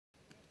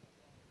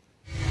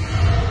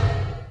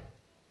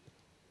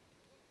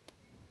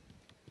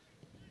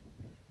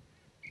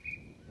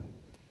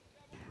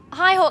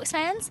Hi Hawks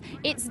fans,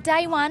 it's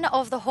day one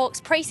of the Hawks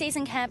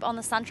pre-season camp on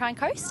the Sunshine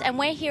Coast and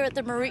we're here at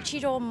the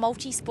Maroochydore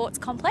Multi-Sports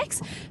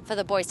Complex for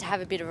the boys to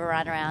have a bit of a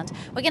run around.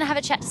 We're going to have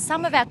a chat to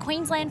some of our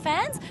Queensland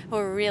fans who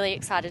are really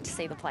excited to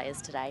see the players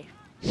today.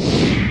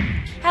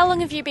 How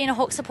long have you been a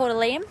Hawks supporter,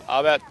 Liam?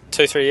 About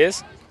 2-3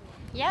 years.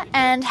 Yeah,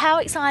 and how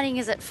exciting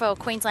is it for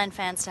Queensland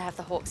fans to have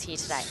the Hawks here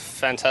today?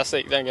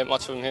 Fantastic, don't get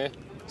much of them here,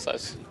 so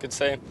it's good to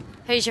see them.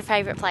 Who's your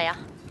favourite player?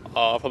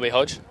 Probably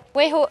Hodge.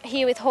 We're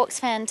here with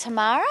Hawks fan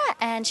Tamara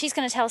and she's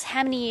going to tell us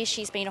how many years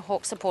she's been a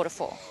Hawks supporter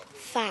for.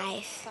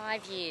 5.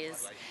 5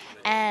 years.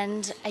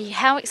 And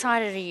how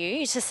excited are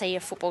you to see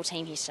your football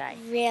team here today?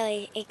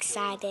 Really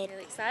excited.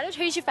 Really excited.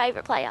 Who's your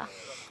favourite player?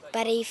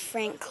 Buddy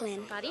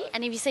Franklin. Buddy.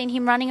 And have you seen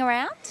him running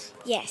around?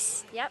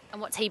 Yes. Yep. And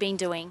what's he been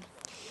doing?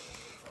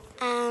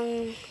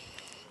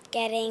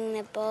 Getting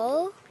the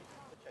ball.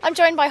 I'm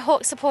joined by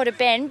Hawks supporter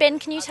Ben. Ben,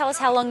 can you tell us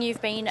how long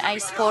you've been a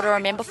supporter or a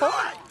member for?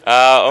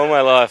 All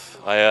my life.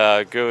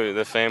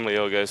 The family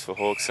all goes for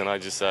Hawks and I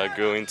just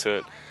grew into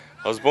it.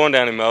 I was born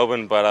down in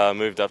Melbourne but I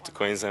moved up to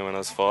Queensland when I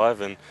was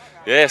 5 and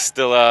yeah,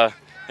 still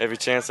every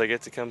chance I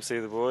get to come see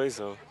the boys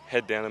or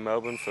head down to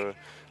Melbourne for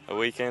a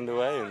weekend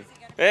away and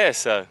yeah,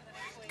 so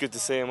good to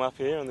see them up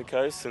here on the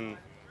coast and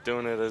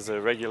doing it as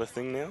a regular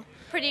thing now.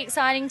 Pretty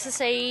exciting to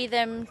see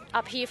them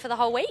up here for the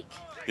whole week.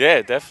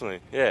 Yeah, definitely.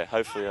 Yeah,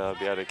 hopefully I'll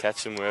be able to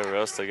catch them wherever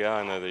else they go.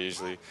 I know they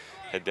usually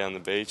head down the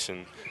beach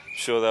and I'm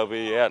sure they'll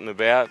be out and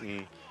about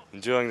and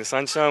enjoying the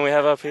sunshine we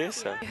have up here.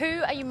 So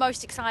who are you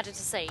most excited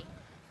to see?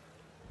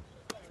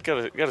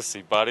 Got to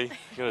see Buddy.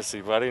 Got to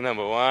see Buddy,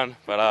 number one.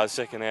 But I was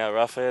checking out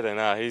Roughhead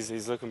and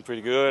he's looking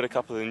pretty good. A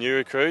couple of the new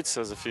recruits.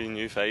 There's a few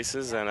new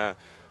faces and I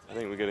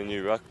think we got a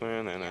new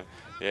ruckman and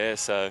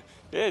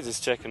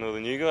just checking all the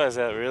new guys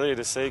out really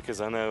to see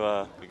because I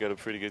know we got a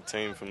pretty good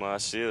team from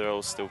last year. They're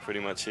all still pretty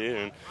much here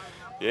and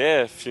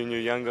yeah, a few new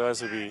young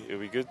guys will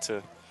be good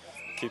to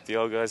keep the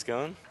old guys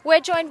going. We're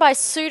joined by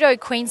pseudo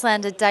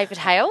Queenslander David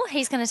Hale.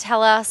 He's going to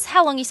tell us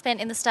how long he spent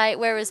in the state,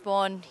 where he was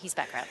born, his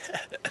background.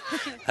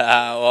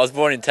 Well, I was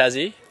born in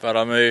Tassie, but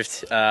I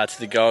moved to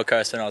the Gold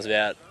Coast when I was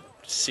about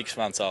 6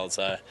 months old.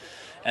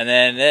 And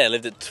then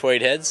lived at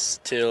Tweed Heads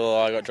till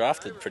I got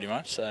drafted, pretty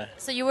much.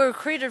 So you were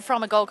recruited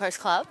from a Gold Coast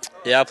club?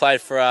 Yeah, I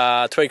played for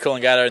Tweed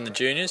Coolangatta in the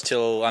juniors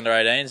till under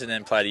 18s, and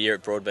then played a year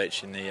at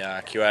Broadbeach in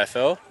the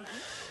QAFL.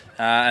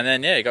 And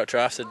then got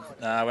drafted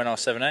when I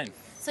was 17.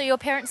 So your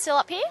parents still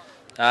up here?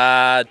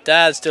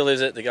 Dad still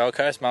lives at the Gold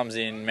Coast. Mum's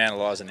in Mount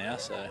Eliza now,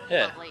 so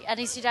yeah. Lovely. And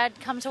is your dad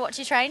come to watch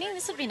your training?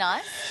 This would be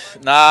nice.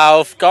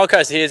 No, Gold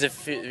Coast here is a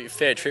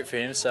fair trip for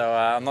him, so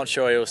I'm not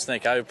sure he'll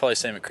sneak over. We'll probably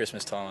see him at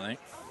Christmas time, I think.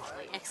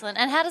 Excellent.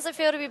 And how does it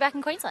feel to be back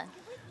in Queensland?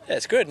 Yeah,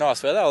 it's good,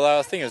 nice weather. Although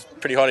I think it was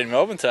pretty hot in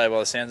Melbourne today by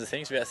the sounds of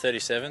things, about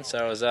 37.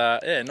 So it was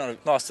not a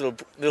nice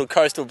little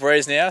coastal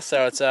breeze now.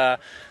 So it's I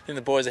think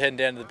the boys are heading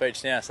down to the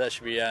beach now, so that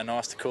should be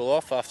nice to cool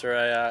off after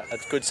a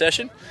good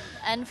session.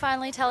 And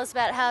finally, tell us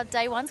about how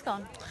day one's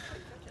gone.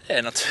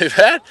 Yeah, not too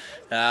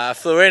bad.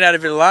 Flew in, had a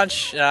bit of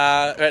lunch. We're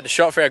at the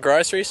shop for our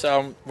groceries, so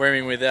I'm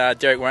rooming with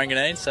Derek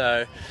Wanganeen.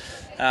 So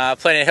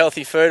plenty of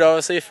healthy food,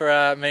 obviously,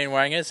 for me and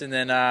Wangers, and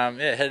then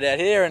headed out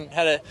here and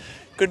had a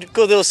good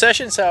little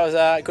session. So it was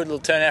a good little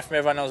turnout from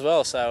everyone as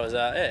well. So it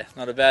was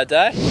not a bad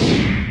day.